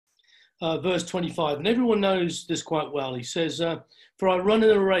verse 25. And everyone knows this quite well. He says, for I run in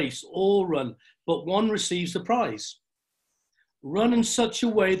a race, all run, but one receives the prize. Run in such a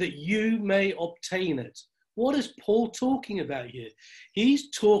way that you may obtain it. What is Paul talking about here? He's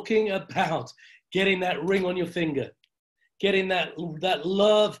talking about getting that ring on your finger, getting that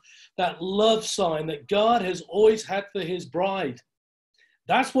love sign that God has always had for his bride.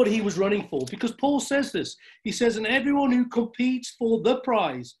 That's what he was running for, because Paul says this. He says, and everyone who competes for the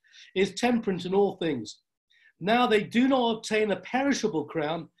prize is temperate in all things. Now they do not obtain a perishable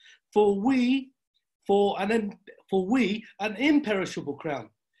crown, for we an imperishable crown.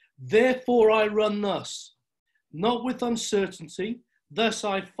 Therefore I run thus, not with uncertainty, thus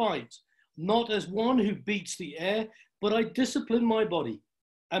I fight, not as one who beats the air, but I discipline my body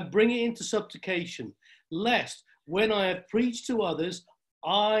and bring it into subjugation, lest when I have preached to others,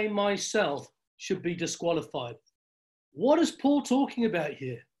 I myself should be disqualified. What is Paul talking about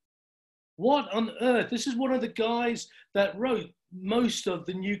here? What on earth? This is one of the guys that wrote most of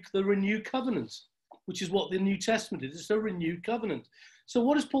the renewed covenant, which is what the New Testament is. It's a renewed covenant. So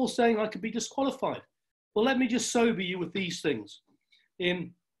what is Paul saying? I could be disqualified. Well, let me just sober you with these things.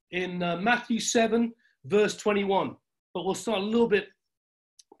 In Matthew 7, verse 21, but we'll start a little bit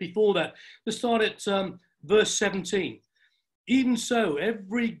before that. Let's start at verse 17. Even so,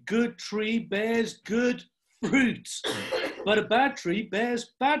 every good tree bears good fruit, but a bad tree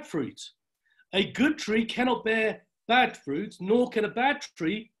bears bad fruit. A good tree cannot bear bad fruit, nor can a bad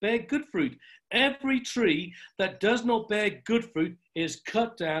tree bear good fruit. Every tree that does not bear good fruit is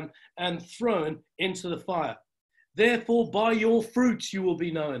cut down and thrown into the fire. Therefore, by your fruits you will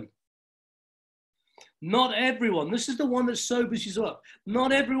be known. Not everyone, this is the one that sobers you up.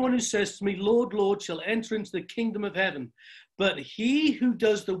 Not everyone who says to me, Lord, Lord, shall enter into the kingdom of heaven, but he who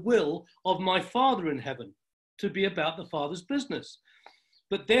does the will of my Father in heaven, to be about the Father's business.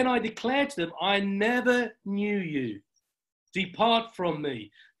 But then I declare to them, I never knew you. Depart from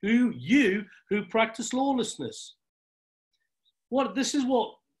me, you who practice lawlessness. This is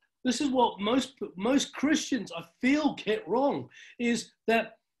what most Christians, I feel, get wrong, is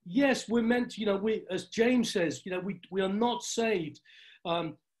that yes, we're meant to, we, as James says, we are not saved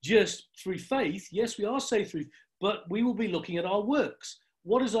just through faith. Yes, we are saved through, but we will be looking at our works.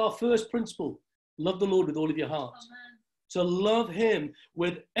 What is our first principle? Love the Lord with all of your heart. Amen. To love him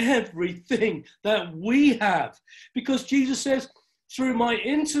with everything that we have. Because Jesus says, through my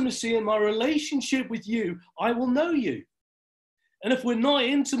intimacy and my relationship with you, I will know you. And if we're not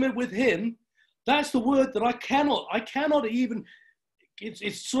intimate with him, that's the word that I cannot even,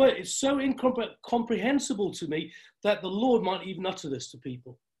 it's so incomprehensible to me that the Lord might even utter this to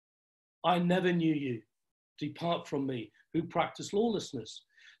people. I never knew you. Depart from me, who practice lawlessness.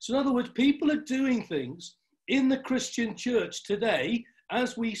 So in other words, people are doing things in the Christian church today,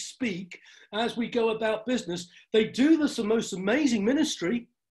 as we speak, as we go about business. They do this the most amazing ministry,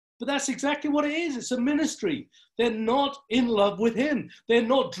 but that's exactly what it is. It's a ministry. They're not in love with him. They're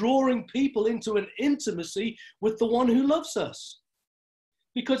not drawing people into an intimacy with the one who loves us.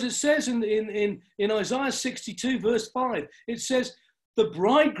 Because it says in Isaiah 62, verse 5, it says, the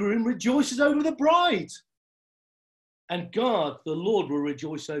bridegroom rejoices over the bride. And God, the Lord, will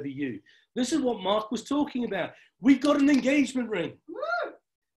rejoice over you. This is what Mark was talking about. We've got an engagement ring.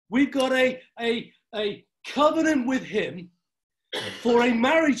 We've got a covenant with him for a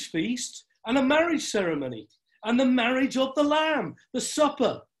marriage feast and a marriage ceremony and the marriage of the Lamb, the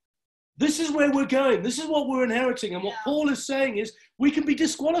supper. This is where we're going. This is what we're inheriting. And what Paul is saying is we can be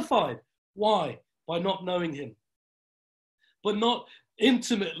disqualified. Why? By not knowing him, but not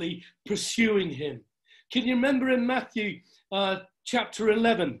intimately pursuing him. Can you remember in Matthew chapter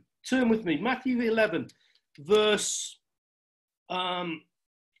 11? Turn with me. Matthew 11, verse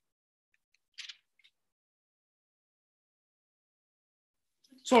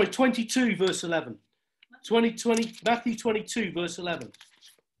 22, verse 11. Matthew 22, verse 11.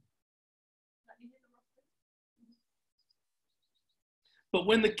 But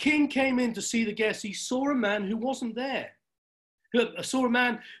when the king came in to see the guests, he saw a man who wasn't there. Saw a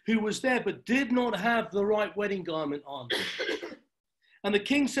man who was there but did not have the right wedding garment on. And the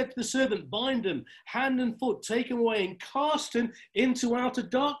king said to the servant, bind him, hand and foot, take him away and cast him into outer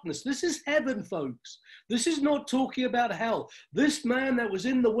darkness. This is heaven, folks. This is not talking about hell. This man that was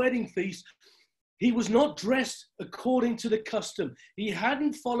in the wedding feast, he was not dressed according to the custom. He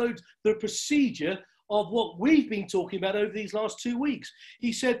hadn't followed the procedure of what we've been talking about over these last 2 weeks.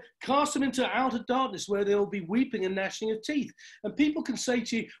 He said, cast them into outer darkness where there will be weeping and gnashing of teeth. And people can say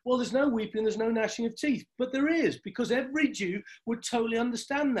to you, well, there's no weeping, there's no gnashing of teeth. But there is, because every Jew would totally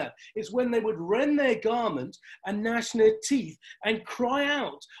understand that. It's when they would rend their garment and gnash their teeth and cry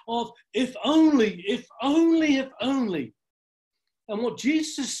out of, if only, if only, if only. And what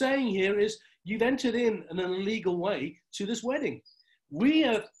Jesus is saying here is, you've entered in an illegal way to this wedding. We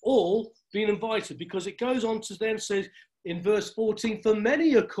have all been invited, because it goes on to then say in verse 14, for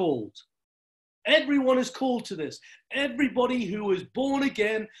many are called. Everyone is called to this. Everybody who is born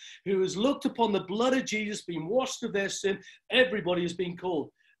again, who has looked upon the blood of Jesus, been washed of their sin, everybody has been called.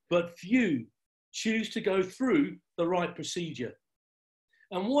 But few choose to go through the right procedure.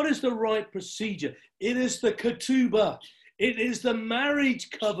 And what is the right procedure? It is the Ketubah. It is the marriage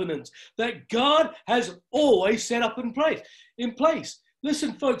covenant that God has always set up in place.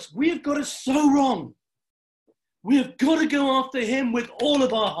 Listen, folks, we have got it so wrong. We have got to go after him with all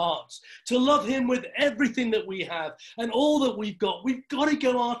of our hearts, to love him with everything that we have and all that we've got. We've got to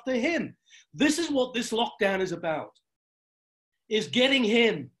go after him. This is what this lockdown is about, is getting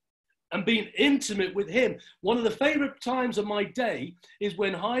him and being intimate with him. One of the favorite times of my day is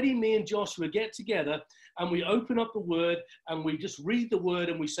when Heidi, me and Joshua get together and we open up the word and we just read the word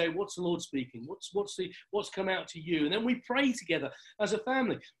and we say, what's the Lord speaking? What's come out to you? And then we pray together as a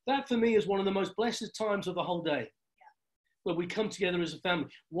family. That for me is one of the most blessed times of the whole day, where we come together as a family.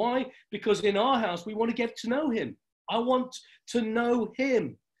 Why? Because in our house, we want to get to know him. I want to know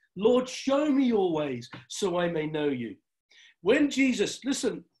him. Lord, show me your ways so I may know you. When Jesus,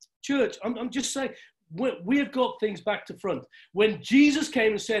 listen, church, I'm just saying, we have got things back to front. When Jesus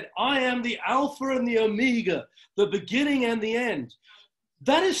came and said, I am the Alpha and the Omega, the beginning and the end,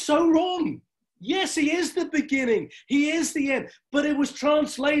 that is so wrong. Yes, he is the beginning. He is the end. But it was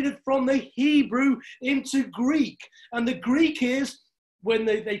translated from the Hebrew into Greek. And the Greek is, when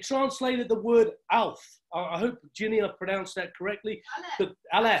they translated the word Alf. I hope, Ginny, I've pronounced that correctly. The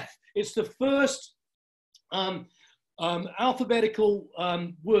Aleph. It's the first alphabetical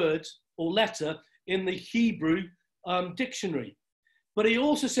word or letter in the Hebrew dictionary. But he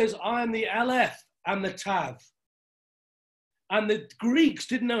also says, I am the Aleph and the Tav. And the Greeks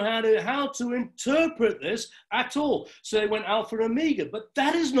didn't know how to interpret this at all. So they went Alpha and Omega. But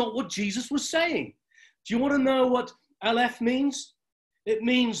that is not what Jesus was saying. Do you want to know what Aleph means? It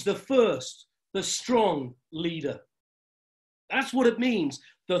means the first, the strong leader. That's what it means,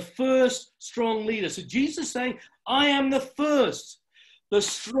 the first strong leader. So Jesus is saying, I am the first, the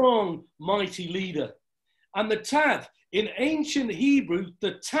strong, mighty leader. And the Tav, in ancient Hebrew,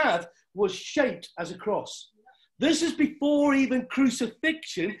 the Tav was shaped as a cross. This is before even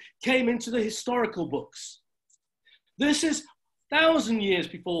crucifixion came into the historical books. This is 1,000 years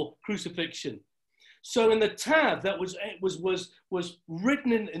before crucifixion. So in the Tav that was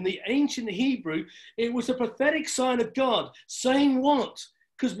written in the ancient Hebrew, it was a prophetic sign of God saying what?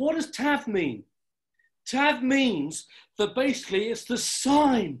 Because what does Tav mean? Tav means that basically it's the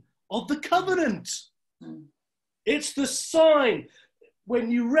sign of the covenant. It's the sign. When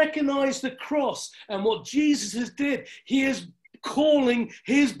you recognize the cross and what Jesus has did, he is calling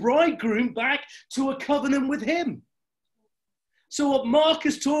his bridegroom back to a covenant with him. So what Mark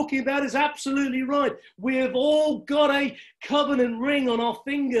is talking about is absolutely right. We have all got a covenant ring on our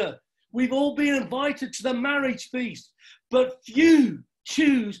finger. We've all been invited to the marriage feast, but few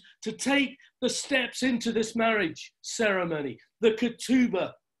choose to take the steps into this marriage ceremony, the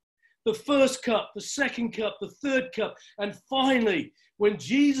Ketubah, the first cup, the second cup, the third cup, and finally, when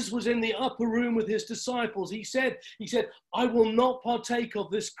Jesus was in the upper room with his disciples, he said, I will not partake of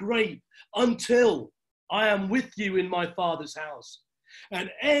this grape until I am with you in my Father's house.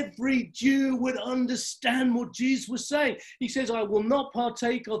 And every Jew would understand what Jesus was saying. He says, I will not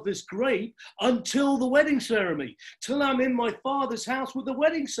partake of this grape until the wedding ceremony, till I'm in my Father's house with the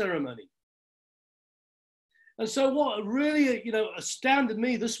wedding ceremony. And so what really, astounded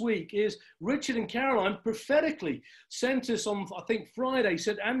me this week is Richard and Caroline prophetically sent us on, I think, Friday,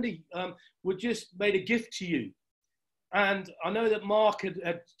 said, Andy, we just made a gift to you. And I know that Mark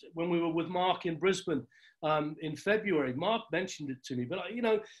had when we were with Mark in Brisbane in February, Mark mentioned it to me. But,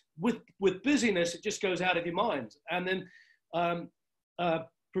 with busyness, it just goes out of your mind. And then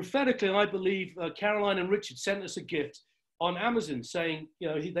prophetically, I believe Caroline and Richard sent us a gift on Amazon saying,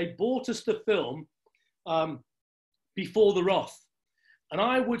 they bought us the film Before the Wrath. And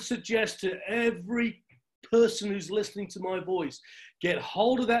I would suggest to every person who's listening to my voice, get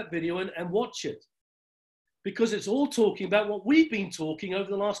hold of that video and watch it. Because it's all talking about what we've been talking over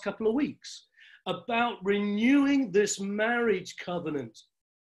the last couple of weeks, about renewing this marriage covenant.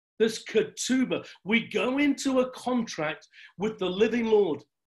 this Ketubah. We go into a contract with the living Lord,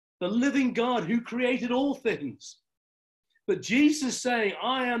 the living God who created all things. But Jesus is saying,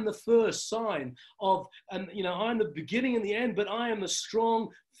 I am the first sign of, and I'm the beginning and the end, but I am the strong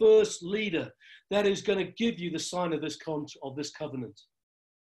first leader that is going to give you the sign of this covenant.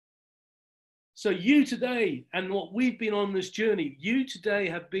 So you today, and what we've been on this journey, you today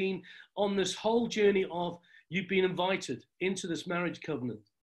have been on this whole journey of, you've been invited into this marriage covenant.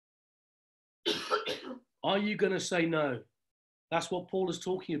 Are you going to say no? That's what Paul is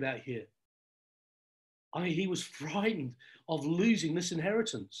talking about here. He was frightened of losing this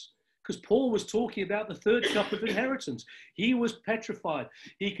inheritance, because Paul was talking about the third cup of inheritance. He was petrified.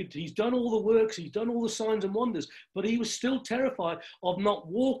 He's done all the works, he's done all the signs and wonders, but he was still terrified of not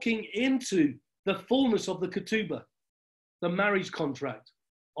walking into the fullness of the Ketubah, the marriage contract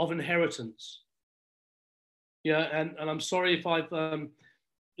of inheritance. Yeah, and I'm sorry if I've,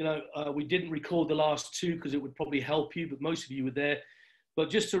 we didn't record the last two because it would probably help you, but most of you were there. But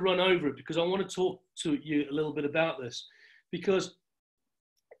just to run over it, because I want to talk to you a little bit about this, because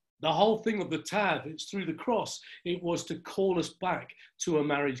the whole thing of the Tav, it's through the cross, it was to call us back to a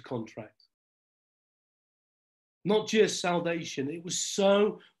marriage contract. Not just salvation, it was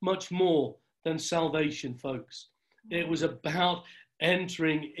so much more than salvation, folks. It was about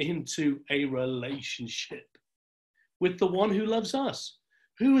entering into a relationship with the one who loves us.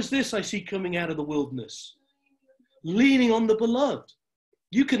 Who is this I see coming out of the wilderness? Leaning on the beloved.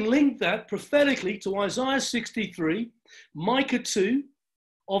 You can link that prophetically to Isaiah 63, Micah 2,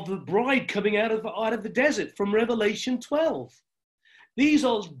 of the bride coming out of the desert from Revelation 12. These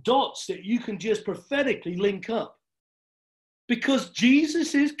are dots that you can just prophetically link up, because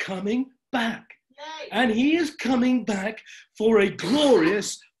Jesus is coming back, and he is coming back for a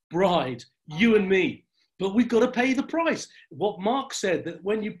glorious bride, you and me. But we've got to pay the price. What Mark said, that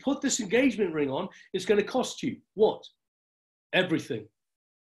when you put this engagement ring on, it's going to cost you what? Everything.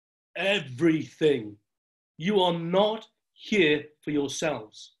 Everything. You are not here for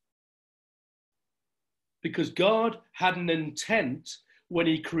yourselves, because God had an intent when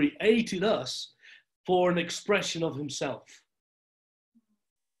he created us for an expression of himself.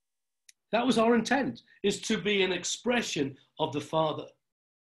 That was our intent, is to be an expression of the Father.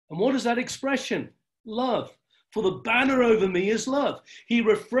 And what is that expression? Love. For the banner over me is love. He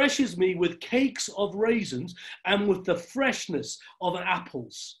refreshes me with cakes of raisins and with the freshness of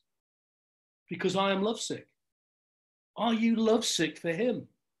apples, because I am lovesick. Are you lovesick for him?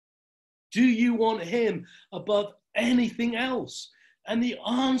 Do you want him above anything else? And the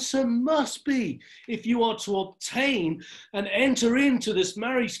answer must be, if you are to obtain and enter into this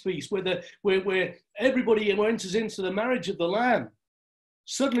marriage feast where everybody enters into the marriage of the Lamb,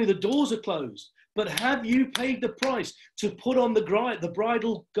 suddenly the doors are closed. But have you paid the price to put on the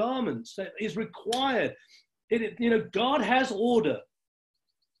bridal garments that is required? God has order.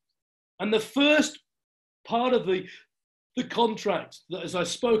 And the first part of the contract, that, as I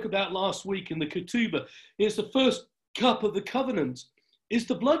spoke about last week in the Ketubah, is the first cup of the covenant, is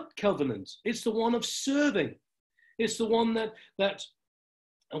the blood covenant. It's the one of serving. It's the one that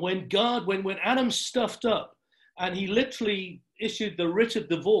when Adam stuffed up and he literally issued the writ of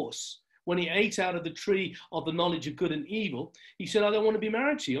divorce, when he ate out of the tree of the knowledge of good and evil, he said, I don't want to be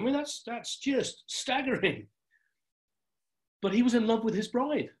married to you. I mean, that's just staggering. But he was in love with his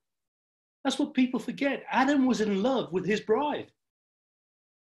bride. That's what people forget. Adam was in love with his bride.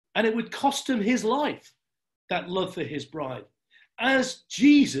 And it would cost him his life, that love for his bride. As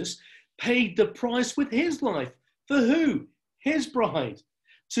Jesus paid the price with his life. For who? His bride.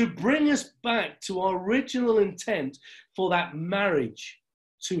 To bring us back to our original intent for that marriage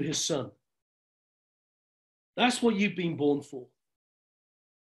to his son. That's what you've been born for.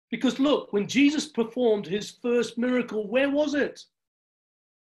 Because look, when Jesus performed his first miracle, where was it?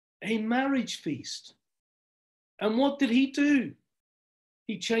 A marriage feast. And what did he do?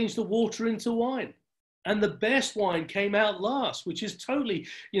 He changed the water into wine. And the best wine came out last, which is totally,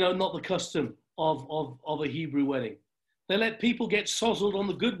 not the custom of a Hebrew wedding. They let people get sozzled on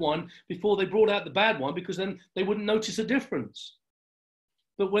the good one before they brought out the bad one, because then they wouldn't notice a difference.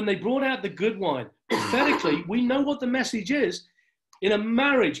 But when they brought out the good wine, prophetically, we know what the message is. In a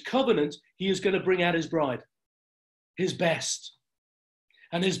marriage covenant, he is going to bring out his bride, his best.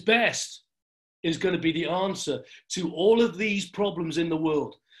 And his best is going to be the answer to all of these problems in the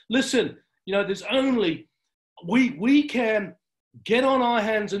world. Listen, there's only, we can get on our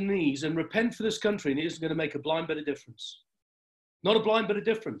hands and knees and repent for this country, and it isn't going to make a blind bit of difference. Not a blind bit of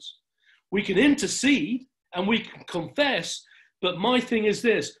difference. We can intercede and we can confess, but my thing is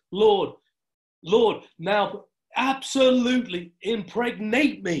this, Lord, now Absolutely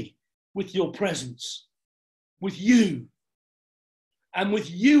impregnate me with your presence, with you, and with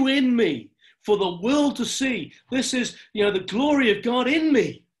you in me, for the world to see. This is, the glory of God in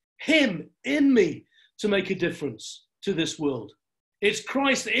me, him in me, to make a difference to this world. It's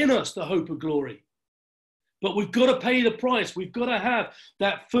Christ in us, the hope of glory. But we've got to pay the price. We've got to have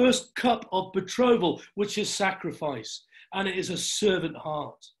that first cup of betrothal, which is sacrifice. And it is a servant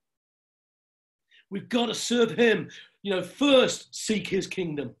heart. We've got to serve him. First seek his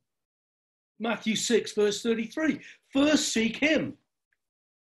kingdom. Matthew 6, verse 33. First seek him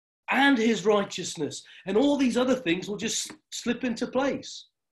and his righteousness. And all these other things will just slip into place.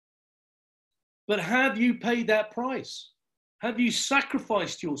 But have you paid that price? Have you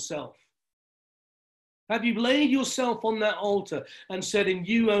sacrificed yourself? Have you laid yourself on that altar and said, in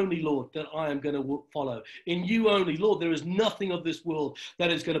you only, Lord, that I am going to follow? In you only, Lord, there is nothing of this world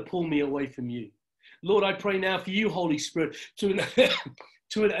that is going to pull me away from you. Lord, I pray now for you, Holy Spirit, to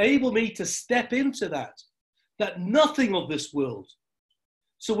enable me to step into that nothing of this world.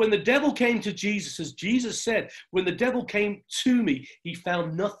 So when the devil came to Jesus, as Jesus said, when the devil came to me, he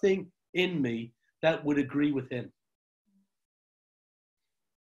found nothing in me that would agree with him.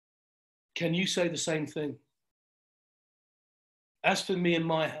 Can you say the same thing? As for me and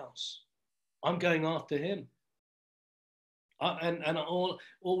my house, I'm going after him. And all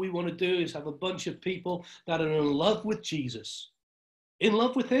we want to do is have a bunch of people that are in love with Jesus, in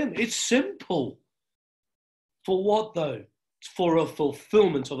love with him. It's simple. For what though? For a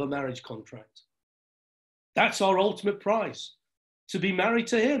fulfillment of a marriage contract. That's our ultimate prize, to be married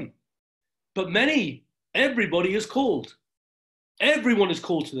to him. But everybody is called. Everyone is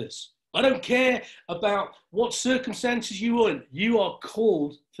called to this. I don't care about what circumstances you are in. You are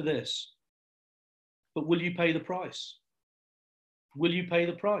called for this. But will you pay the price? Will you pay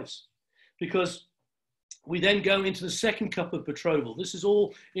the price? Because we then go into the second cup of betrothal. This is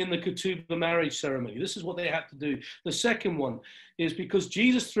all in the Ketubah marriage ceremony. This is what they have to do. The second one is because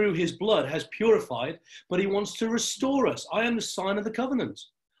Jesus, through his blood, has purified, but he wants to restore us. I am the sign of the covenant.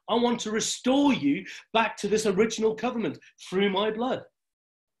 I want to restore you back to this original covenant through my blood.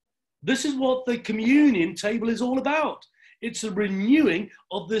 This is what the communion table is all about. It's a renewing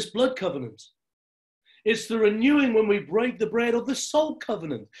of this blood covenant. It's the renewing when we break the bread of the soul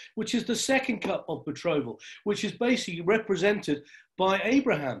covenant, which is the second cup of betrothal, which is basically represented by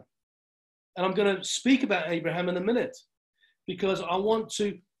Abraham. And I'm going to speak about Abraham in a minute, because I want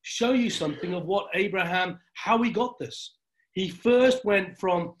to show you something of what Abraham, how he got this. He first went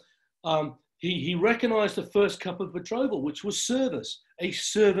from, he recognized the first cup of betrothal, which was service, a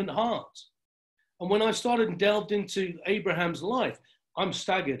servant heart. And when I started and delved into Abraham's life, I'm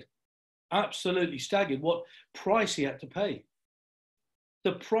staggered, absolutely staggered, what price he had to pay.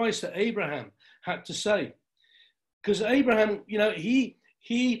 The price that Abraham had to say. Because Abraham,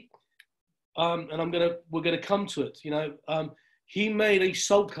 and we're going to come to it, he made a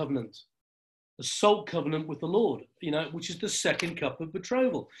salt covenant with the Lord, which is the second cup of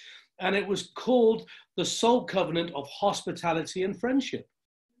betrothal. And it was called the salt covenant of hospitality and friendship.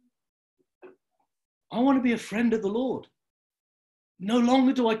 I want to be a friend of the Lord. No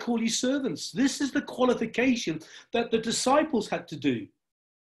longer do I call you servants. This is the qualification that the disciples had to do.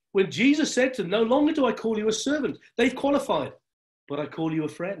 When Jesus said to them, no longer do I call you a servant, they've qualified, but I call you a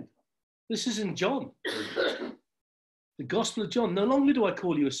friend. This is in John. The Gospel of John, no longer do I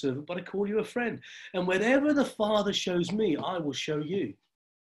call you a servant, but I call you a friend. And whenever the Father shows me, I will show you.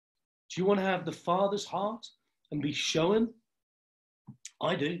 Do you want to have the Father's heart and be shown?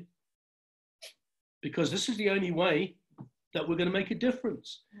 I do. Because this is the only way that we're going to make a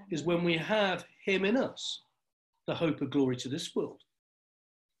difference, is when we have him in us, the hope of glory to this world.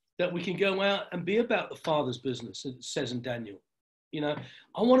 That we can go out and be about the Father's business, as it says in Daniel. I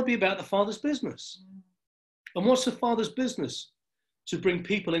want to be about the Father's business. And what's the Father's business? To bring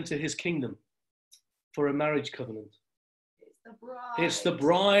people into his kingdom for a marriage covenant. It's the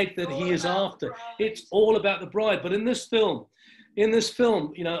bride that he is after. It's all about the bride. But in this film,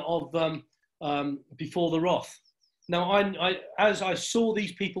 of Before the Wrath. Now, I as I saw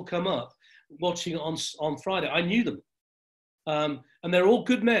these people come up, watching it on Friday, I knew them. And they're all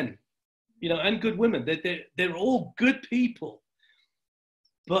good men, and good women. They're all good people.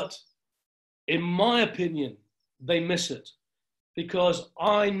 But in my opinion, they miss it. Because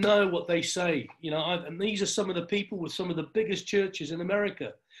I know what they say, and these are some of the people with some of the biggest churches in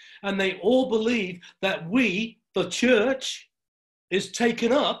America. And they all believe that we, the church, is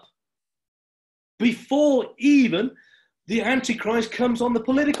taken up before even the Antichrist comes on the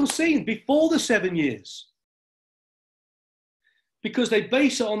political scene, before the 7 years. because they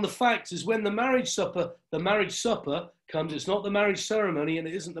base it on the fact is when the marriage supper comes, it's not the marriage ceremony and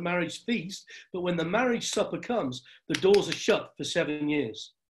it isn't the marriage feast, but when the marriage supper comes, the doors are shut for 7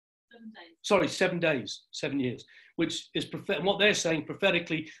 years. 7 days. Sorry, 7 days, 7 years, which is what they're saying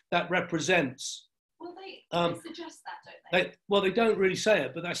prophetically that represents. Well, they suggest that, don't they? Well, they don't really say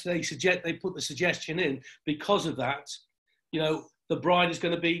it, but they put the suggestion in because of that. You know, the bride is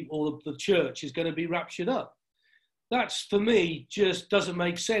going to be, or the church is going to be raptured up. That's, for me, just doesn't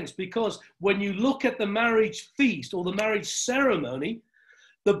make sense, because when you look at the marriage feast or the marriage ceremony,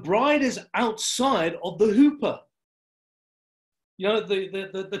 the bride is outside of the hoopah, you know,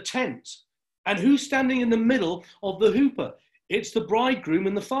 the tent. And who's standing in the middle of the hoopah? It's the bridegroom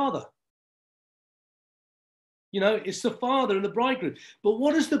and the father. You know, it's the father and the bridegroom. But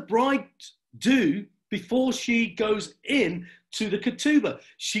what does the bride do before she goes in to the ketubah?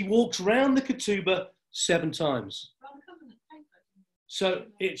 She walks around the ketubah 7 times. So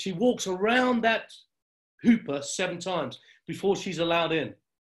she walks around that hoopah 7 times before she's allowed in,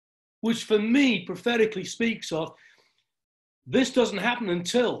 which for me prophetically speaks of this doesn't happen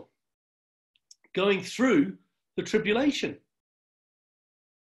until going through the tribulation.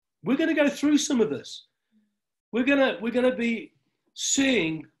 We're going to go through some of this. We're going to be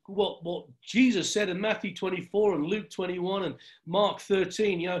seeing what Jesus said in Matthew 24 and Luke 21 and Mark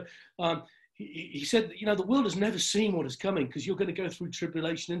 13. You know, he said, you know, the world has never seen what is coming because you're going to go through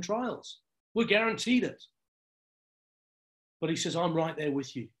tribulation and trials. We're guaranteed it. But he says, I'm right there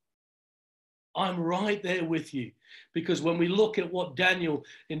with you. I'm right there with you. Because when we look at what Daniel,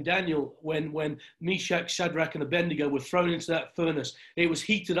 when Meshach, Shadrach, and Abednego were thrown into that furnace, it was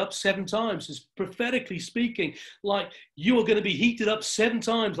heated up 7 times. It's prophetically speaking, like you are going to be heated up 7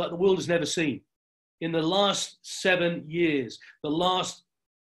 times like the world has never seen. In the last 7 years, the last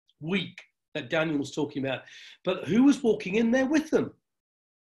week that Daniel was talking about. But who was walking in there with them?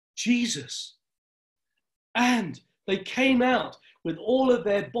 Jesus. And they came out with all of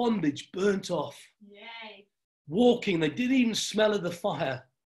their bondage burnt off. Yay. Walking, they didn't even smell of the fire.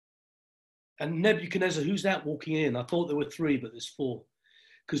 And Nebuchadnezzar, who's that walking in? I thought there were 3, but there's 4.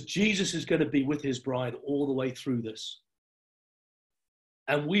 Because Jesus is going to be with his bride all the way through this.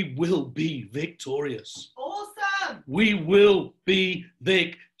 And we will be victorious. Awesome. We will be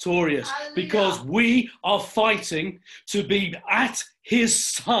victorious. Hallelujah. Because we are fighting to be at his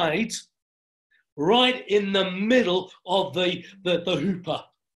side, right in the middle of the hoopah,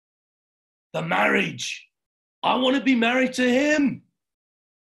 the marriage. I want to be married to him.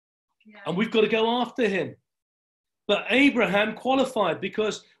 Yeah. And we've got to go after him. But Abraham qualified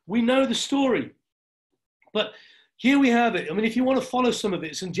because we know the story. But here we have it. I mean, if you want to follow some of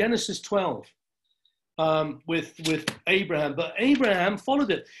it, it's in Genesis 12 with Abraham. But Abraham followed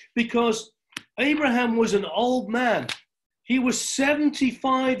it because Abraham was an old man. He was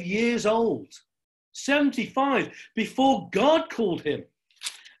 75 years old. 75 before God called him.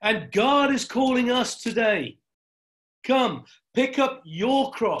 And God is calling us today. Come, pick up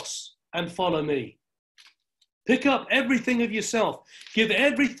your cross and follow me. Pick up everything of yourself. Give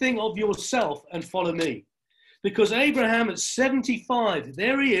everything of yourself and follow me. Because Abraham at 75,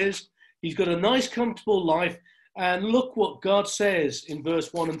 there he is. He's got a nice, comfortable life. And look what God says in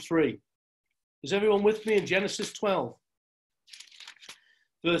verse 1 and 3. Is everyone with me in Genesis 12?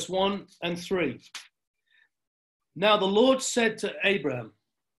 Verse 1 and 3. Now the Lord said to Abram,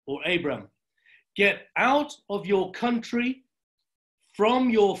 get out of your country, from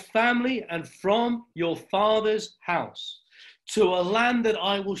your family and from your father's house, to a land that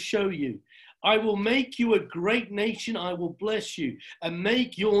I will show you. I will make you a great nation. I will bless you and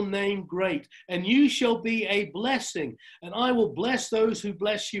make your name great. And you shall be a blessing. And I will bless those who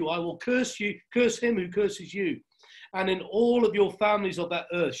bless you. I will curse him who curses you. And in all of your families of that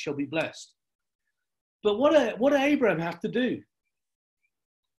earth shall be blessed. But what did Abraham have to do?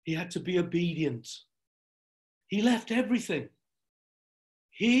 He had to be obedient. He left everything.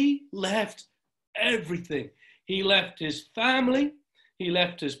 He left everything. He left his family. He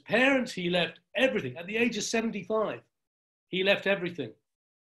left his parents. He left everything. At the age of 75, he left everything.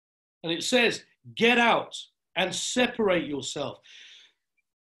 And it says, get out and separate yourself.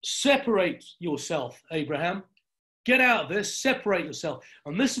 Separate yourself, Abraham. Get out of this, separate yourself.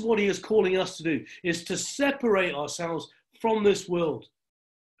 And this is what he is calling us to do, is to separate ourselves from this world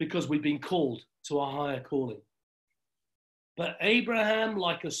because we've been called to a higher calling. But Abraham,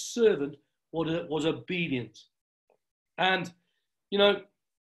 like a servant, was obedient. And, you know,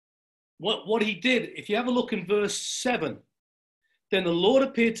 what he did, if you have a look in verse 7, then the Lord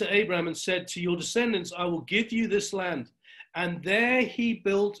appeared to Abraham and said, to your descendants, I will give you this land. And there he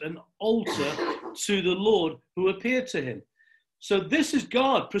built an altar to the Lord who appeared to him. So this is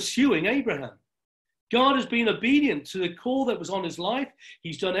God pursuing Abraham. God has been obedient to the call that was on his life.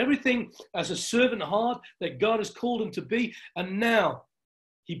 He's done everything as a servant heart that God has called him to be. And now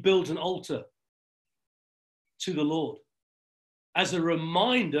he builds an altar to the Lord as a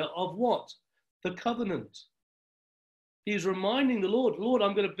reminder of what? The covenant. He's reminding the Lord, Lord,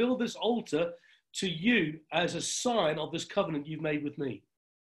 I'm going to build this altar to you as a sign of this covenant you've made with me.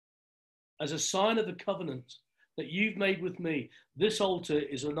 As a sign of the covenant that you've made with me. This altar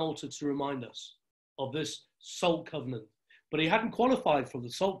is an altar to remind us of this salt covenant. But he hadn't qualified for the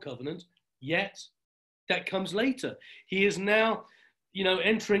salt covenant yet. That comes later. He is now,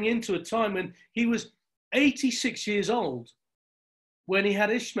 entering into a time when he was 86 years old when he had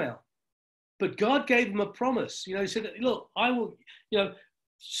Ishmael. But God gave him a promise. He said, look, I will,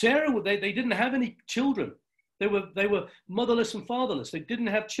 Sarah, they didn't have any children. They were motherless and fatherless. They didn't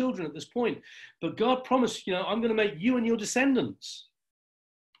have children at this point. But God promised, I'm going to make you and your descendants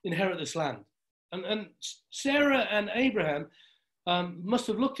inherit this land. And Sarah and Abraham must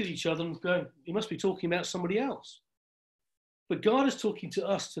have looked at each other and going, he must be talking about somebody else. But God is talking to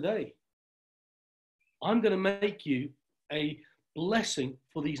us today. I'm going to make you a blessing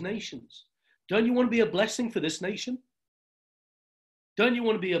for these nations. Don't you want to be a blessing for this nation? Don't you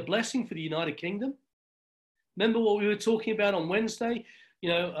want to be a blessing for the United Kingdom? Remember what we were talking about on Wednesday,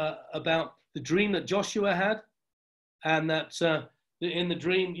 about the dream that Joshua had, and that in the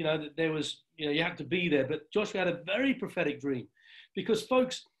dream, that there was, you had to be there. But Joshua had a very prophetic dream, because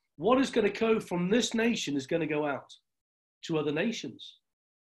folks, what is going to go from this nation is going to go out to other nations.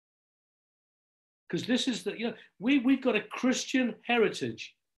 Because this is we've got a Christian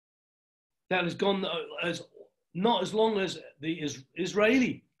heritage that has gone as not as long as the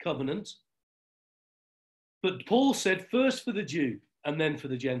Israeli covenant. But Paul said, first for the Jew and then for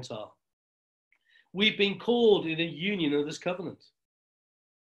the Gentile. We've been called in a union of this covenant.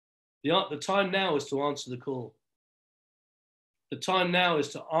 The time now is to answer the call. The time now is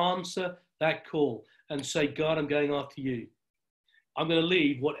to answer that call and say, God, I'm going after you. I'm going to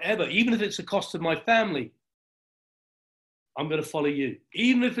leave whatever, even if it's the cost of my family. I'm going to follow you.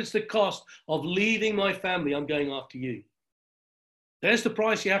 Even if it's the cost of leaving my family, I'm going after you. There's the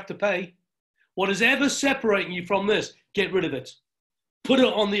price you have to pay. What is ever separating you from this, get rid of it. Put it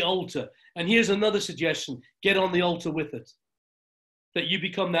on the altar. And here's another suggestion. Get on the altar with it. That you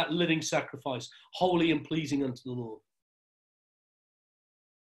become that living sacrifice, holy and pleasing unto the Lord.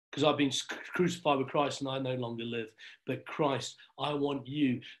 Because I've been crucified with Christ and I no longer live. But Christ, I want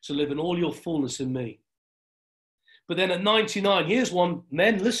you to live in all your fullness in me. But then at 99, here's one,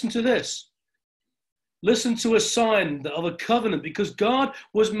 men, listen to this. Listen to a sign of a covenant, because God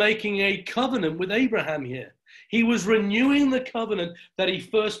was making a covenant with Abraham here. He was renewing the covenant that he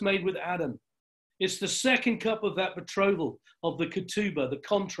first made with Adam. It's the second cup of that betrothal of the Ketubah, the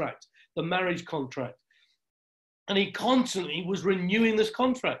contract, the marriage contract. And he constantly was renewing this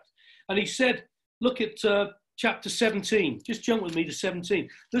contract. And he said, look at chapter 17. Just jump with me to 17.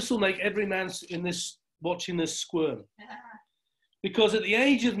 This will make every man in this watching this squirm. Because at the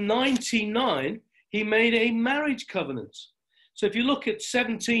age of 99, he made a marriage covenant. So if you look at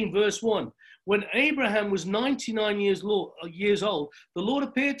 17 verse 1, when Abraham was 99 years old, the Lord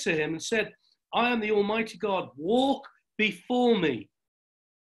appeared to him and said, I am the Almighty God, walk before me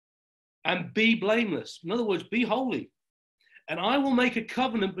and be blameless. In other words, be holy. And I will make a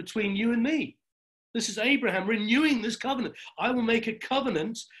covenant between you and me. This is Abraham renewing this covenant. I will make a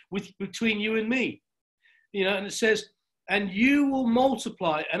covenant between you and me. And it says, and you will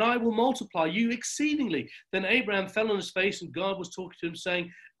multiply, and I will multiply you exceedingly. Then Abraham fell on his face, and God was talking to him,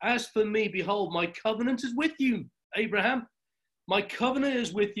 saying, as for me, behold, my covenant is with you, Abraham. My covenant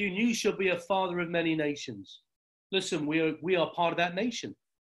is with you, and you shall be a father of many nations. Listen, we are part of that nation.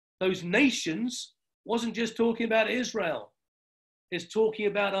 Those nations wasn't just talking about Israel. It's talking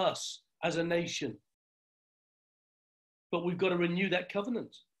about us as a nation. But we've got to renew that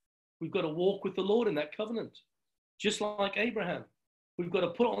covenant. We've got to walk with the Lord in that covenant. Just like Abraham. We've got to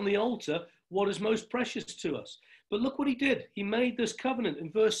put on the altar what is most precious to us. But look what he did. He made this covenant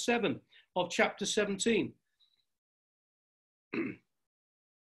in verse 7 of chapter 17.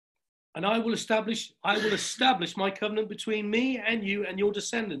 And I will establish my covenant between me and you and your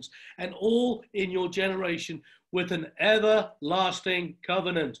descendants and all in your generation with an everlasting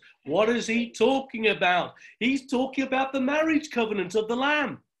covenant. What is he talking about? He's talking about the marriage covenant of the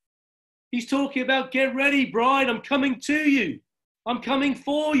Lamb. He's talking about, get ready, bride, I'm coming to you. I'm coming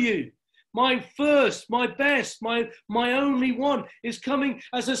for you. My first, my best, my only one is coming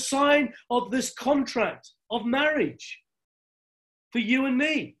as a sign of this contract of marriage for you and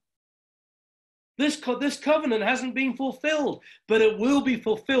me. This covenant hasn't been fulfilled, but it will be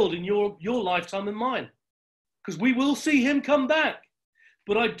fulfilled in your lifetime and mine, because we will see him come back.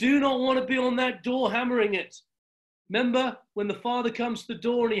 But I do not want to be on that door hammering it. Remember when the Father comes to the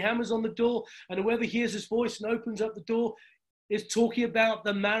door and he hammers on the door, and whoever hears his voice and opens up the door is talking about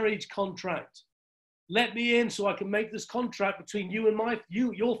the marriage contract. Let me in so I can make this contract between you and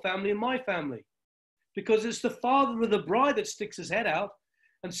your family and my family. Because it's the father of the bride that sticks his head out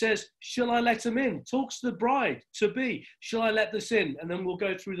and says, shall I let him in? Talks to the bride to be, shall I let this in? And then we'll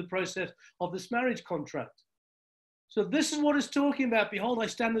go through the process of this marriage contract. So this is what it's talking about. Behold, I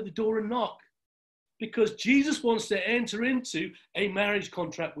stand at the door and knock. Because Jesus wants to enter into a marriage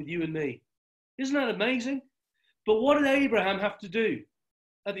contract with you and me. Isn't that amazing? But what did Abraham have to do?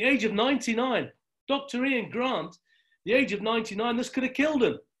 At the age of 99, Dr. Ian Grant, the age of 99, this could have killed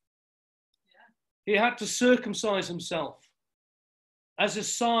him. He had to circumcise himself as a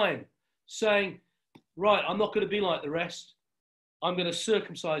sign, saying, right, I'm not going to be like the rest. I'm going to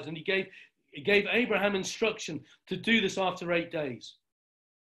circumcise. And he gave Abraham instruction to do this after 8 days.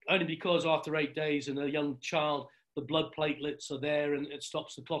 Only because after 8 days in a young child, the blood platelets are there and it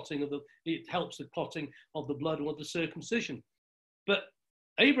stops the clotting it helps the clotting of the blood or the circumcision. But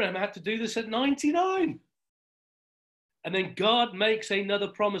Abraham had to do this at 99. And then God makes another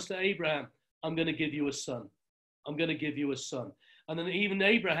promise to Abraham. I'm going to give you a son. I'm going to give you a son. And then even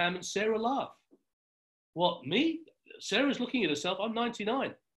Abraham and Sarah laugh. What, me? Sarah's looking at herself. I'm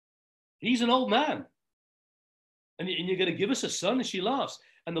 99. He's an old man. And you're going to give us a son? And she laughs.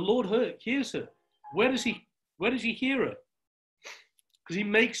 And the Lord hears her. Where does he hear her? Because he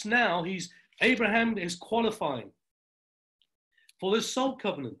makes now, Abraham is qualifying for this salt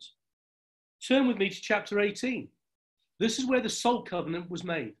covenant. Turn with me to chapter 18. This is where the salt covenant was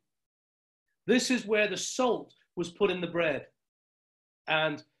made. This is where the salt was put in the bread.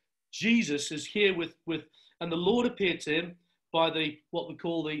 And Jesus is here and the Lord appeared to him by what we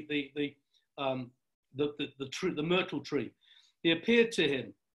call the myrtle tree. He appeared to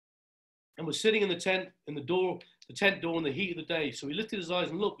him and was sitting in the tent door in the heat of the day. So he lifted his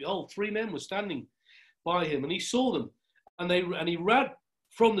eyes and looked, behold, 3 men were standing by him, and he saw them, and he ran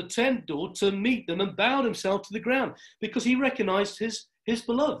from the tent door to meet them and bowed himself to the ground, because he recognized his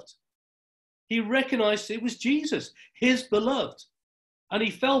beloved. He recognized it was Jesus, his beloved. And he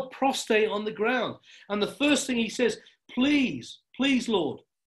fell prostrate on the ground. And the first thing he says, please, Lord,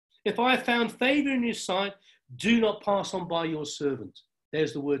 if I have found favor in your sight, do not pass on by your servant.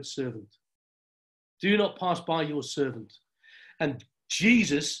 There's the word servant. Do not pass by your servant. And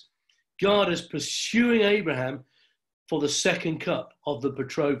Jesus, God is pursuing Abraham for the second cup of the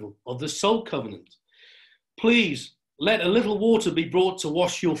betrothal, of the salt covenant. Please let a little water be brought to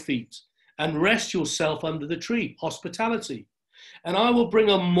wash your feet and rest yourself under the tree, hospitality. And I will bring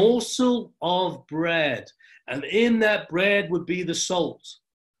a morsel of bread, and in that bread would be the salt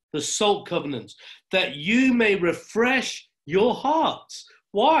covenant, that you may refresh your hearts.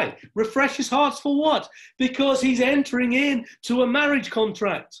 Why? Refresh his hearts for what? Because he's entering into a marriage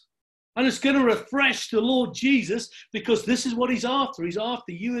contract. And it's going to refresh the Lord Jesus, because this is what he's after. He's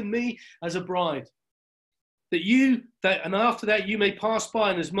after you and me as a bride. And after that you may pass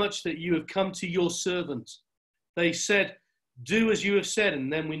by, inasmuch that you have come to your servant. They said, do as you have said.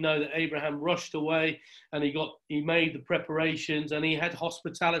 And then we know that Abraham rushed away and he made the preparations, and he had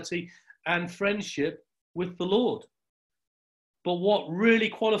hospitality and friendship with the Lord. But what really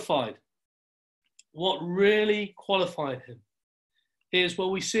qualified him is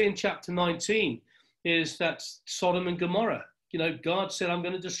what we see in chapter 19, is that Sodom and Gomorrah. You know, God said, I'm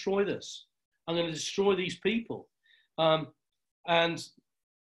going to destroy this. I'm going to destroy these people. And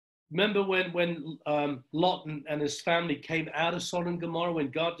remember when Lot and his family came out of Sodom and Gomorrah, when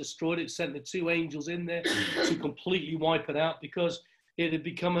God destroyed it, sent the 2 angels in there to completely wipe it out, because it had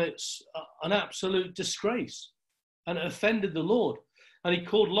become an absolute disgrace, and it offended the Lord. And he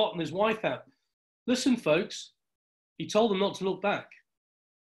called Lot and his wife out. Listen, folks, he told them not to look back.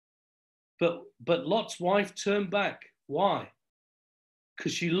 But Lot's wife turned back. Why?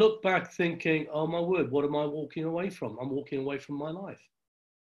 Because she looked back thinking, oh my word, what am I walking away from? I'm walking away from my life.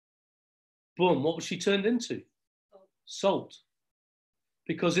 Boom, what was she turned into? Salt.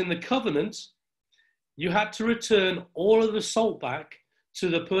 Because in the covenant, you had to return all of the salt back to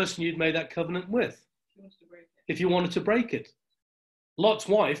the person you'd made that covenant with. If you wanted to break it. Lot's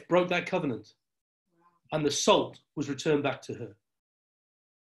wife broke that covenant. And the salt was returned back to her.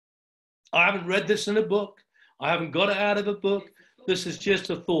 I haven't read this in a book. I haven't got it out of a book. This is just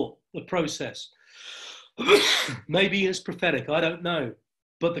a thought, a process. Maybe it's prophetic, I don't know.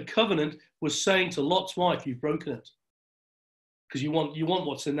 But the covenant was saying to Lot's wife, you've broken it. Because you want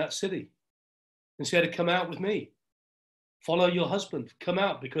what's in that city. and said, come out with me. Follow your husband. Come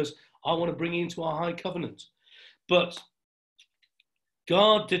out, because I want to bring you into our high covenant. But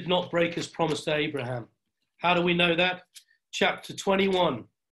God did not break his promise to Abraham. How do we know that? Chapter 21.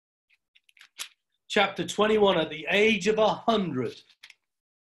 Chapter 21, at the age of 100,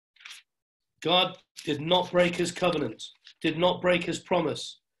 God did not break his covenant, did not break his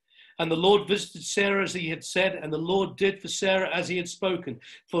promise. And the Lord visited Sarah as he had said, and the Lord did for Sarah as he had spoken.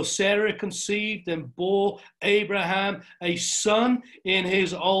 For Sarah conceived and bore Abraham a son in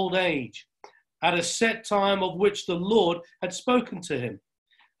his old age, at a set time of which the Lord had spoken to him.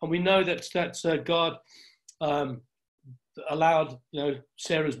 And we know that God allowed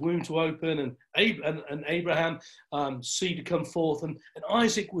Sarah's womb to open, and Abraham seed to come forth, and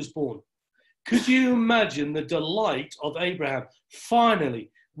Isaac was born. Could you imagine the delight of Abraham finally,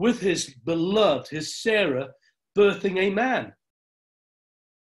 with his beloved, his Sarah, birthing a man?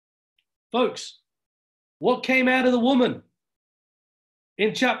 Folks, what came out of the woman?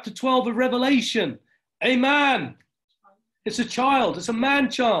 In chapter 12 of Revelation, a man. It's a child. It's a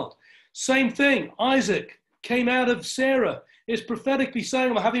man-child. Same thing. Isaac came out of Sarah. It's prophetically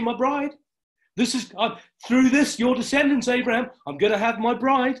saying, I'm having my bride. This is through this, your descendants, Abraham, I'm going to have my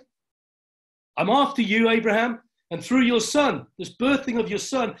bride. I'm after you, Abraham, and through your son, this birthing of your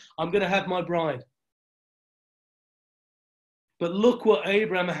son, I'm going to have my bride. But look what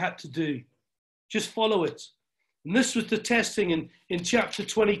Abraham had to do. Just follow it. And this was the testing in chapter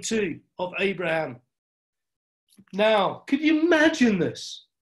 22 of Abraham. Now, could you imagine this?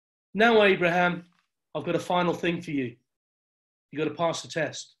 Now, Abraham, I've got a final thing for you. You've got to pass the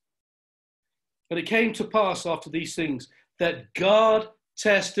test. But it came to pass after these things that God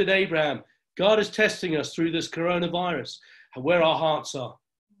tested Abraham. God is testing us through this coronavirus and where our hearts are.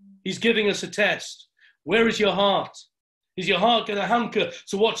 He's giving us a test. Where is your heart? Is your heart going to hunker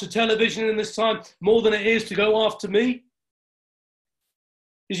to watch the television in this time more than it is to go after me?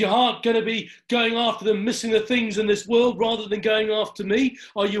 Is your heart going to be going after them, missing the things in this world rather than going after me?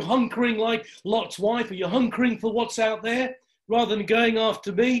 Are you hunkering like Lot's wife? Are you hunkering for what's out there rather than going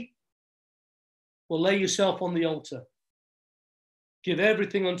after me? Well, lay yourself on the altar. Give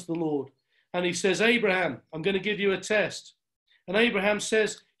everything unto the Lord. And he says, Abraham, I'm going to give you a test. And Abraham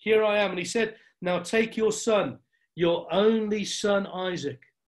says, here I am. And he said, now take your son, your only son Isaac,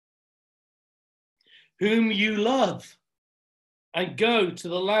 whom you love, and go to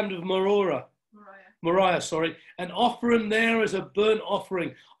the land of Moriah, and offer him there as a burnt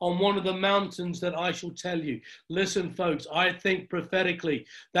offering on one of the mountains that I shall tell you. Listen, folks, I think prophetically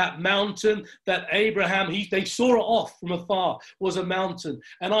that mountain that Abraham, they saw it off from afar, was a mountain.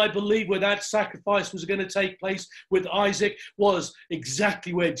 And I believe where that sacrifice was going to take place with Isaac was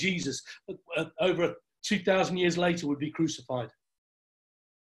exactly where Jesus, over 2,000 years later, would be crucified.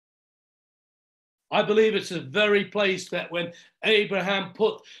 I believe it's the very place that when Abraham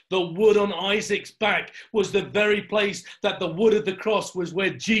put the wood on Isaac's back was the very place that the wood of the cross was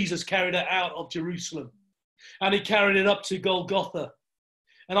where Jesus carried it out of Jerusalem. And he carried it up to Golgotha.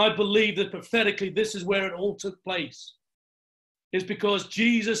 And I believe that prophetically this is where it all took place. It's because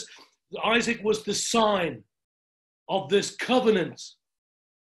Isaac was the sign of this covenant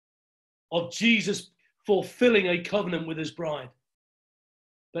of Jesus fulfilling a covenant with his bride.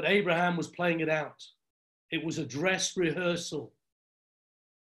 But Abraham was playing it out. It was a dress rehearsal.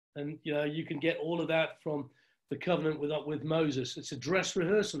 And, you can get all of that from the covenant with Moses. It's a dress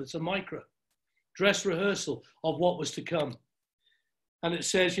rehearsal. It's a micro dress rehearsal of what was to come. And it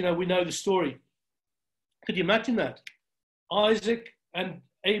says, we know the story. Could you imagine that? Isaac and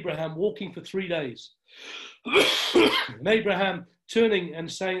Abraham walking for 3 days. And Abraham turning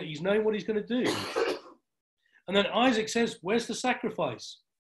and saying that he's knowing what he's going to do. And then Isaac says, where's the sacrifice?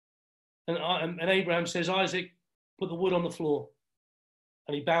 And Abraham says, Isaac, put the wood on the floor.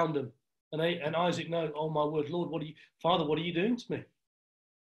 And he bound him. And Isaac, no, oh my word, Lord, Father, what are you doing to me? He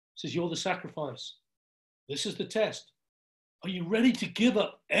says, you're the sacrifice. This is the test. Are you ready to give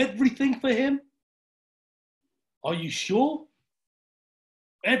up everything for him? Are you sure?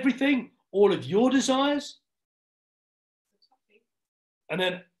 Everything? All of your desires? And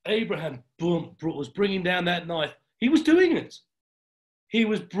then Abraham, boom, was bringing down that knife. He was doing it. He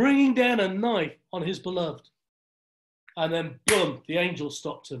was bringing down a knife on his beloved. And then, boom, the angel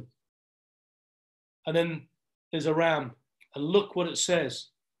stopped him. And then there's a ram. And look what it says.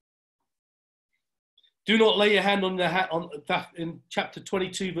 Do not lay your hand on that in chapter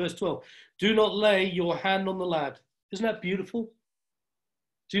 22, verse 12. Do not lay your hand on the lad. Isn't that beautiful?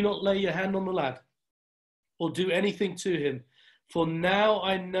 Do not lay your hand on the lad or do anything to him. For now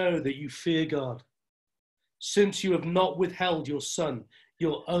I know that you fear God, since you have not withheld your son,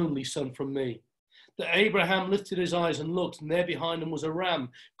 your only son, from me. that Abraham lifted his eyes and looked, and there behind him was a ram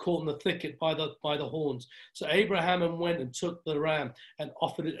caught in the thicket by the horns. So Abraham went and took the ram and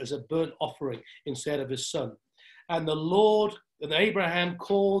offered it as a burnt offering instead of his son. And the Lord and Abraham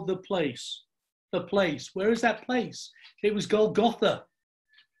called the place. Where is that place? It was Golgotha.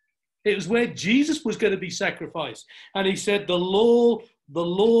 It was where Jesus was going to be sacrificed. And he said, the Lord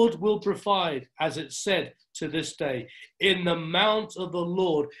will provide, as it said to this day, in the mount of the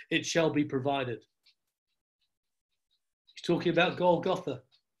Lord it shall be provided. He's talking about Golgotha,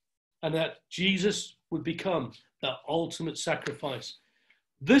 and that Jesus would become the ultimate sacrifice.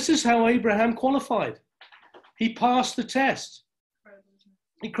 This is how Abraham qualified. He passed the test.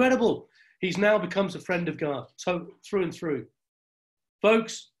 Incredible. He's now becomes a friend of God, so through and through.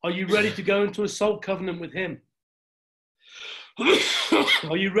 Folks, are you ready to go into a salt covenant with him?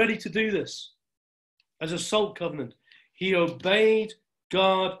 Are you ready to do this? As a salt covenant, he obeyed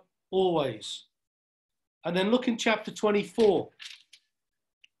God always. And then look in chapter 24.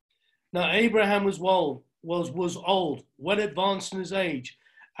 Now Abraham was old, well advanced in his age,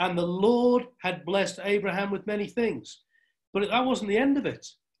 and the Lord had blessed Abraham with many things. But that wasn't the end of it.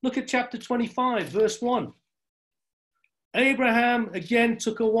 Look at chapter 25, verse 1. Abraham again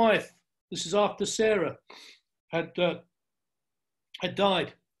took a wife. This is after Sarah had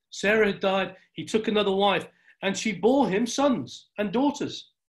died. Sarah had died. He took another wife, and she bore him sons and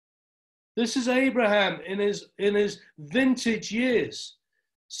daughters. This is Abraham in his vintage years.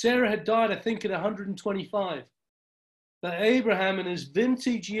 Sarah had died, I think, at 125. But Abraham in his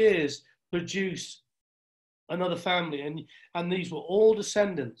vintage years produced another family, and these were all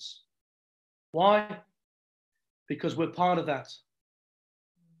descendants. Why? Because we're part of that.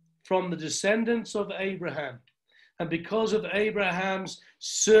 From the descendants of Abraham. And because of Abraham's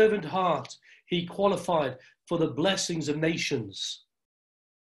servant heart, he qualified for the blessings of nations.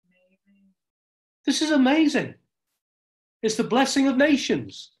 This is amazing. It's the blessing of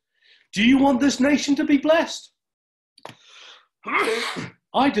nations. Do you want this nation to be blessed?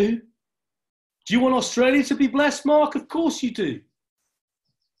 I do. Do you want Australia to be blessed, Mark? Of course you do.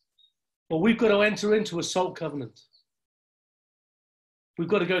 Well, we've got to enter into a salt covenant. We've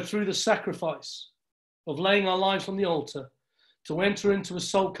got to go through the sacrifice of laying our lives on the altar to enter into a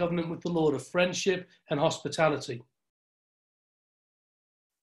salt covenant with the Lord of friendship and hospitality.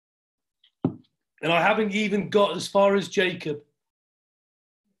 And I haven't even got as far as Jacob.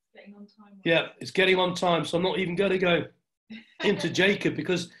 It's getting on time. Yeah, it's getting on time, so I'm not even going to go into Jacob,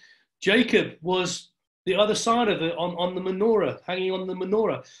 because Jacob was the other side of it on the menorah, hanging on the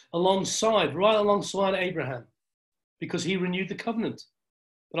menorah, right alongside Abraham, because he renewed the covenant.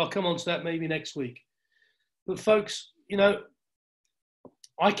 But I'll come on to that maybe next week. But folks, you know,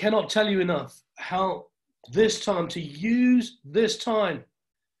 I cannot tell you enough how this time, to use this time,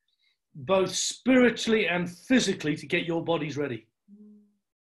 both spiritually and physically, to get your bodies ready.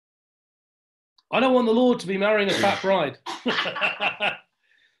 I don't want the Lord to be marrying a fat bride.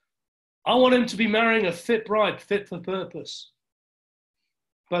 I want him to be marrying a fit bride, fit for purpose,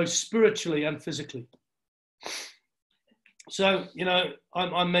 both spiritually and physically. So, you know,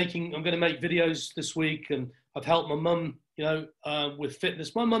 I'm going to make videos this week, and I've helped my mum, you know, with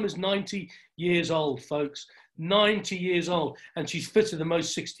fitness. My mum is 90 years old, folks, 90 years old, and she's fitter than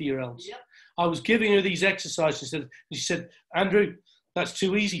most 60-year-olds. Yep. I was giving her these exercises, and she said, Andrew, that's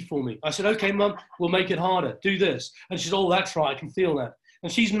too easy for me. I said, okay, Mum, we'll make it harder. Do this. And she said, oh, that's right. I can feel that.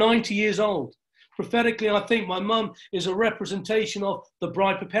 And she's 90 years old. Prophetically, I think my mum is a representation of the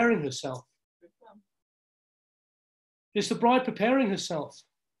bride preparing herself. It's the bride preparing herself.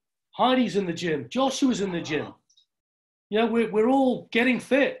 Heidi's in the gym. Joshua's in the gym. You know, we're all getting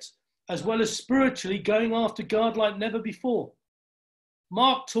fit, as well as spiritually going after God like never before.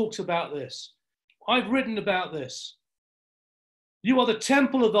 Mark talks about this. I've written about this. You are the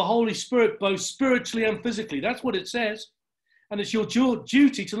temple of the Holy Spirit, both spiritually and physically. That's what it says. And it's your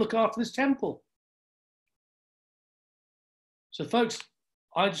duty to look after this temple. So, folks,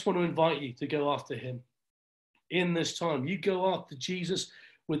 I just want to invite you to go after him in this time. You go after Jesus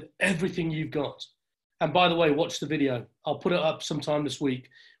with everything you've got. And by the way, watch the video. I'll put it up sometime this week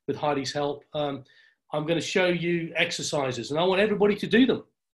with Heidi's help. I'm going to show you exercises, and I want everybody to do them.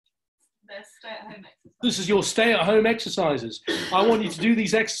 They're stay-at-home exercises. This is your stay-at-home exercises. I want you to do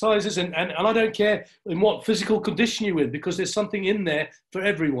these exercises, and I don't care in what physical condition you're in, because there's something in there for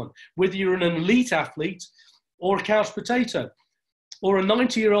everyone. Whether you're an elite athlete or a couch potato or a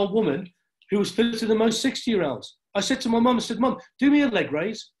 90-year-old woman who was fitter than most 60-year-olds. I said to my mum, I said, Mum, do me a leg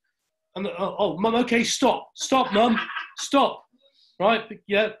raise. And oh, Mum, okay, stop, Mum, stop. Right?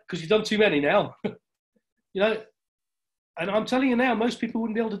 Yeah, because you've done too many now. You know, and I'm telling you now, most people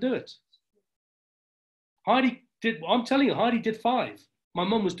wouldn't be able to do it. Heidi did, I'm telling you, Heidi did 5. My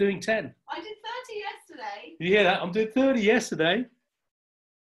mum was doing 10. I did 30 yesterday. You hear that? I'm doing 30 yesterday.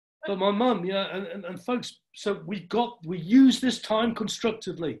 But my mum, and folks, so we use this time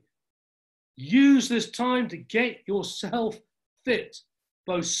constructively. Use this time to get yourself fit,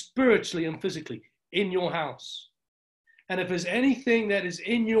 both spiritually and physically, in your house. And if there's anything that is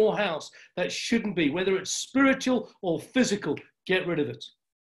in your house that shouldn't be, whether it's spiritual or physical, get rid of it.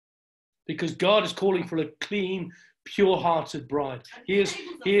 Because God is calling for a clean, pure-hearted bride. He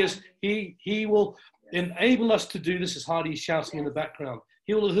will enable us to do this, as Hardy is shouting in the background.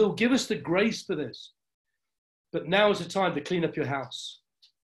 He'll give us the grace for this. But now is the time to clean up your house.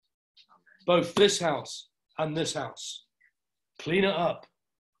 Both this house and this house. Clean it up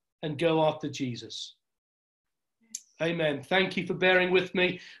and go after Jesus. Amen. Thank you for bearing with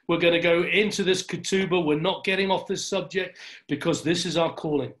me. We're going to go into this Ketubah. We're not getting off this subject because this is our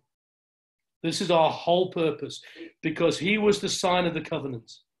calling. This is our whole purpose, because he was the sign of the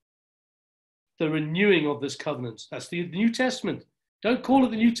covenant. The renewing of this covenant. That's the New Testament. Don't call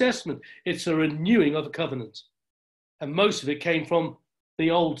it the New Testament. It's a renewing of a covenant. And most of it came from the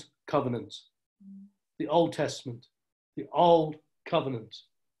Old Covenant, the Old Testament, the Old Covenant.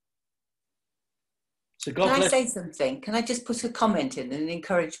 So God Can I bless. say something? Can I just put a comment in, an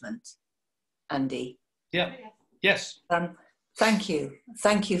encouragement, Andy? Yeah. Yes. Thank you.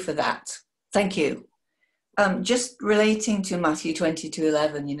 Thank you for that. Thank you. Just relating to Matthew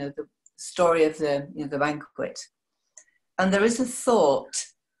 22:11, you know, the story of the banquet. And there is a thought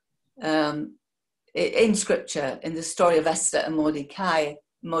in Scripture, in the story of Esther and Mordecai,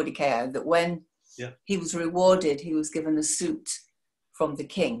 that when he was rewarded, he was given a suit from the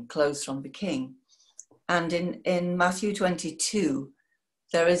king, clothes from the king. And in Matthew 22,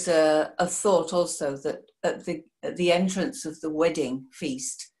 there is a thought also that at the entrance of the wedding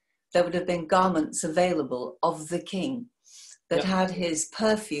feast, there would have been garments available of the king that had his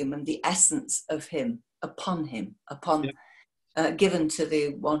perfume and the essence of him, given to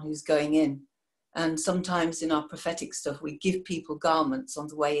the one who's going in. And sometimes in our prophetic stuff, we give people garments on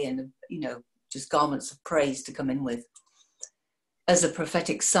the way in, you know, just garments of praise to come in with, as a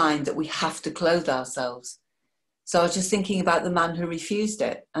prophetic sign that we have to clothe ourselves. So I was just thinking about the man who refused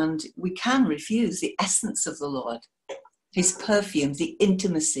it, and we can refuse the essence of the Lord, his perfume, the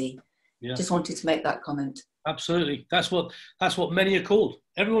intimacy. Yeah. Just wanted to make that comment. Absolutely. That's what many are called.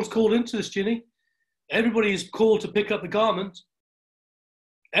 Everyone's called into this, Ginny. Everybody is called to pick up the garment.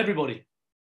 Everybody.